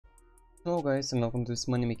Hello guys and welcome to this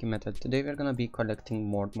money making method. Today we're gonna be collecting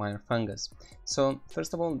more minor fungus. So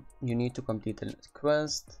first of all you need to complete a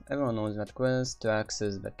quest. Everyone knows that quest to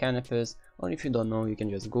access the cannabis, or if you don't know you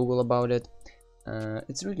can just Google about it.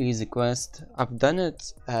 It's a really easy quest. I've done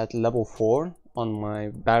it at level 4 on my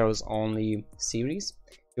barrels only series.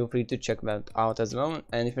 Feel free to check that out as well,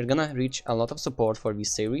 and if you're gonna reach a lot of support for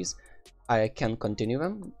this series I can continue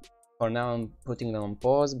them. For now I'm putting them on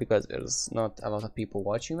pause because there's not a lot of people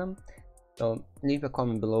watching them. So leave a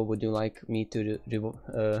comment below, would you like me to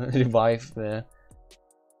revive the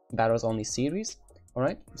barrels only series?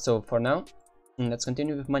 Alright, so for now let's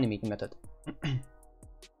continue with money making method.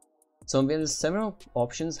 So there's several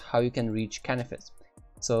options how you can reach cannabis.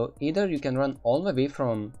 So either you can run all the way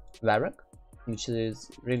from Varrock, which is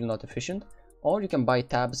really not efficient, or you can buy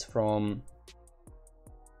tabs from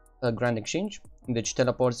a Grand Exchange, which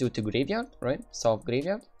teleports you to Graveyard, right? South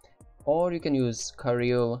Graveyard. Or you can use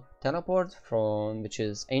Kariel teleport from which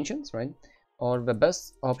is Ancients, right? Or the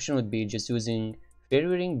best option would be just using Fairy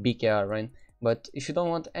Ring BKR, right? But if you don't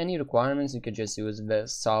want any requirements, you could just use the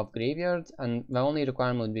South Graveyard, and the only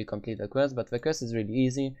requirement would be complete the quest, but the quest is really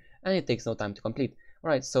easy and it takes no time to complete.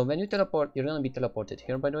 Alright, so when you teleport, you're gonna be teleported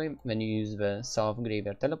here, by the way, when you use the South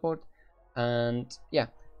Graveyard teleport. And yeah,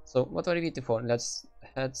 so what are we waiting for? Let's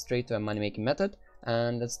head straight to a money making method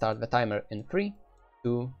and let's start the timer in 3,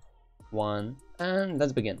 2, 1, and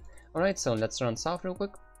let's begin. Alright, so let's run south real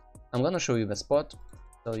quick. I'm gonna show you the spot.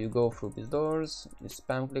 So you go through these doors, you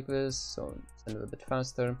spam click this, so it's a little bit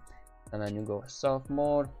faster, and then you go south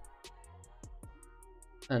more,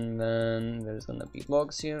 and then there's gonna be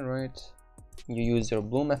logs here, right? You use your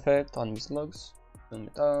bloom effect on these logs, zoom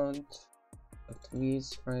it out, up to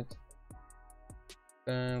these, right?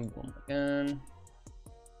 Okay, boom again,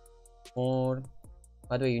 more.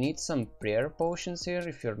 By the way, you need some prayer potions here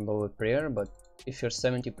if you're low with prayer, but if you're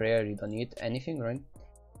 70 prayer you don't need anything, right?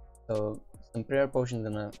 So some prayer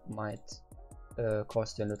potions might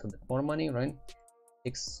cost you a little bit more money, right?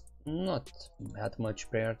 It's not that much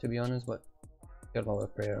prayer to be honest, but if you're low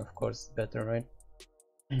with prayer of course better, right?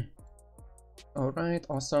 Alright,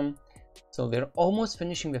 awesome. So we're almost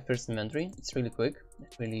finishing the first inventory. It's really quick,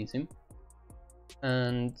 it's really easy,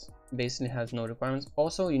 and basically has no requirements.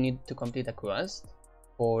 Also you need to complete a quest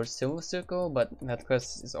for Silver Circle, but that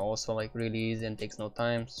quest is also like really easy and takes no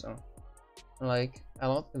time. So like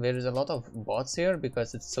there is a lot of bots here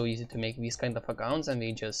because it's so easy to make these kind of accounts, and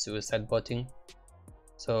they just suicide botting.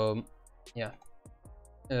 So yeah,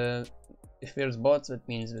 if there's bots, that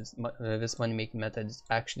means this money making method is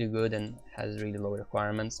actually good and has really low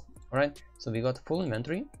requirements. Alright, so we got full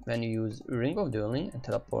inventory. Then you use Ring of Dueling and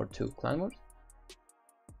teleport to Clan Wars.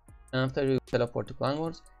 After you teleport to Clan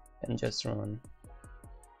Wars, and just run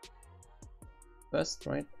quest,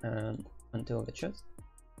 right, and until the chest.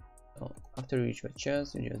 So after you reach the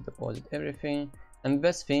chest, you just deposit everything. And the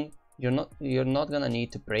best thing, you're not gonna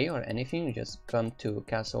need to pray or anything. You just come to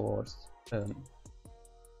Castle Wars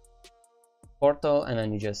portal, and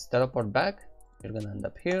then you just teleport back. You're gonna end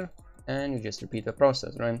up here, and you just repeat the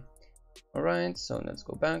process, right? Alright, so let's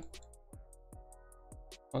go back.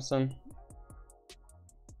 Awesome.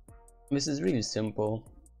 This is really simple,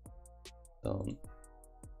 so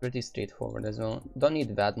pretty straightforward as well. Don't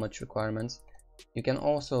need that much requirements. You can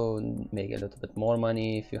also make a little bit more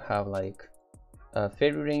money if you have like a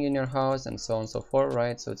fairy ring in your house and so on and so forth,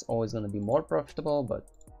 right? So it's always going to be more profitable, but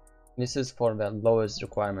this is for the lowest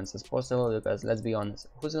requirements as possible, because let's be honest,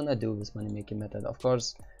 who's gonna do this money making method? Of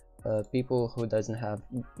course people who doesn't have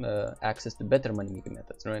access to better money making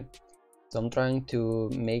methods, right? So I'm trying to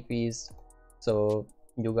make these so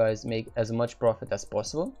you guys make as much profit as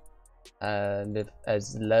possible with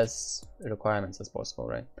as less requirements as possible,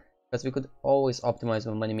 right? Because we could always optimize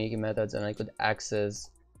my money making methods and I could access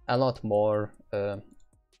a lot more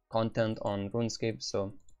content on RuneScape.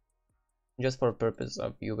 So just for purpose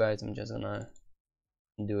of you guys, I'm just gonna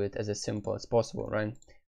do it as simple as possible, right?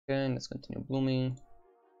 Okay, let's continue blooming.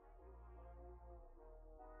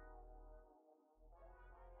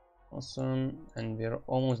 Awesome, and we're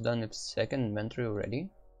almost done with second inventory already,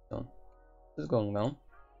 so this is going well.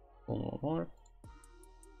 One more.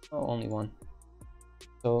 Oh, only one.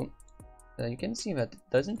 So you can see that it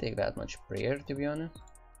doesn't take that much prayer, to be honest.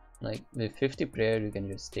 Like with 50 prayer you can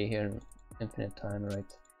just stay here infinite time, right?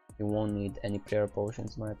 You won't need any prayer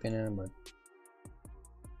potions in my opinion, but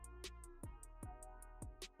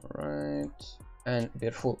alright, and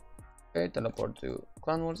we're full. Okay, teleport to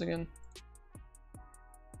Clan Wars again,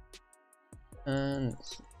 and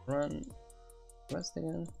let's run quest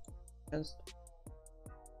again, chest,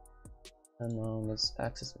 and now let's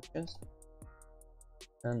access the chest,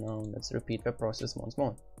 and now let's repeat the process once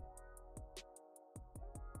more.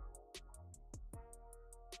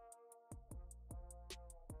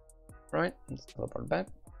 Alright, let's teleport back.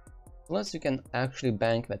 Plus you can actually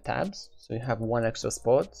bank the tabs, so you have one extra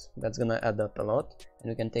spot. That's gonna add up a lot, and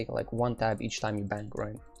you can take like one tab each time you bank,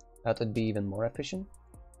 right? That would be even more efficient.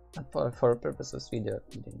 But for purposes we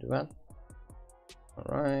didn't do that.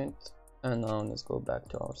 Alright, and now let's go back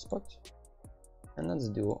to our spot and let's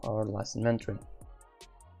do our last inventory.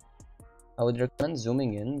 I would recommend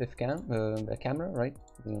zooming in with the camera, right?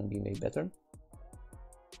 It's gonna be way better.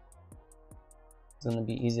 It's gonna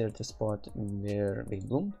be easier to spot where they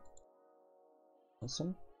bloomed.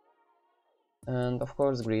 Awesome. And of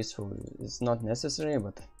course graceful is not necessary,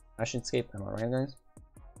 but I should escape, am I right, guys?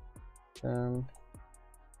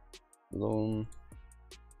 Bloom.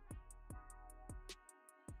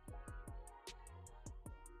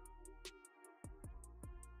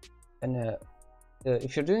 And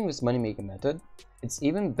if you're doing this money making method, it's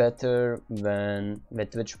even better when the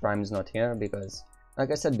Twitch Prime is not here, because like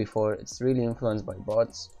I said before, it's really influenced by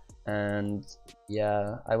bots. And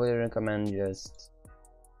yeah, I would recommend just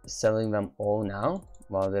selling them all now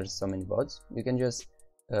while there's so many bots. You can just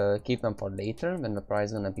keep them for later when the price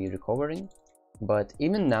is gonna be recovering, but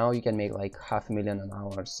even now you can make like $500,000 an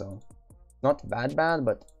hour, so not that bad,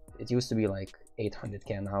 but it used to be like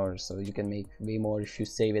 800k an hour, so you can make way more if you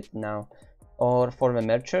save it now. Or for the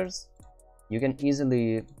merchers, you can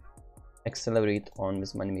easily accelerate on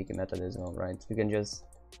this money making method as well, right? You can just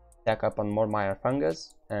stack up on more Maya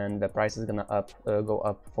fungus and the price is gonna go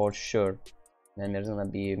up for sure, and there's gonna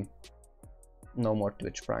be no more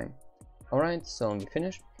Twitch Prime. Alright, so we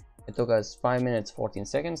finished. It took us 5 minutes 14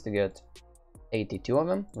 seconds to get 82 of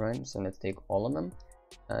them, right? So let's take all of them,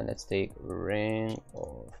 and let's take ring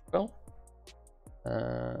of 12.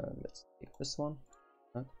 Let's take this one.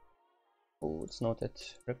 Oh, it's noted.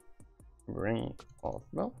 Ring of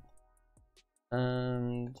 12.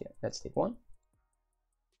 And yeah, let's take one.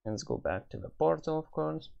 And let's go back to the portal, of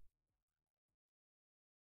course.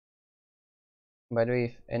 By the way,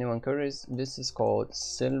 if anyone curious, this is called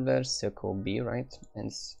Silver Sickle B, right? And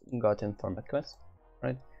it's gotten from a quest,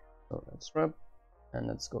 right? So let's rub and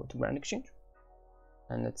let's go to Grand Exchange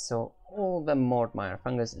and let's sell all the more Maya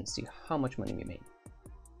fungus and see how much money we made.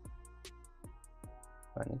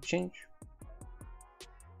 Grand Exchange,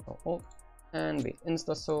 and we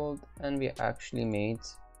insta sold, and we actually made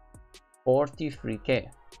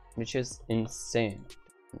 43k, which is insane.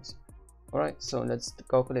 Alright, so let's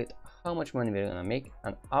calculate how much money we're gonna make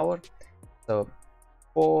an hour. So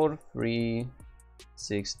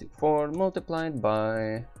 4,364 multiplied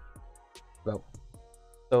by 12.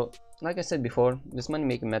 So like I said before, this money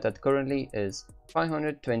making method currently is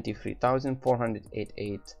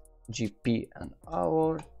 523,488 GP an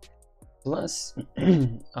hour, plus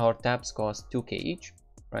our tabs cost 2k each,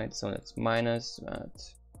 right? So let's minus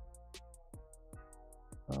that.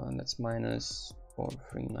 Let's minus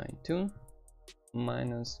 4392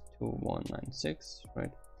 minus 2196,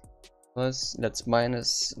 right? Plus let's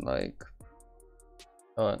minus like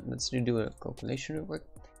let's redo a calculation real quick.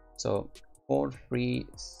 So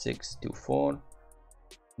 43624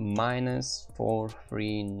 minus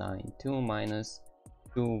 4392 minus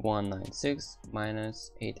 2196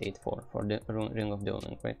 minus 884 for the ring of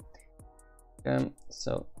dueling, right?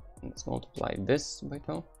 So let's multiply this by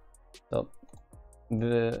 12. So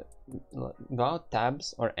without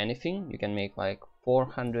tabs or anything, you can make like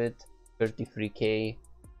 433k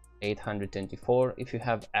 824 if you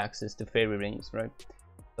have access to fairy rings, right?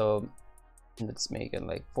 So let's make it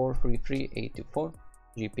like 433,824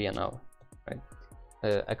 GP an hour, right?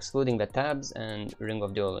 Excluding the tabs and ring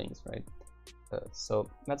of duelings, right? So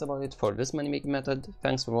that's about it for this money making method.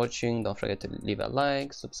 Thanks for watching. Don't forget to leave a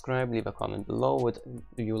like, subscribe, leave a comment below. Would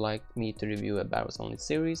you like me to review a barrels only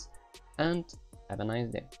series? And have a nice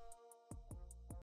day.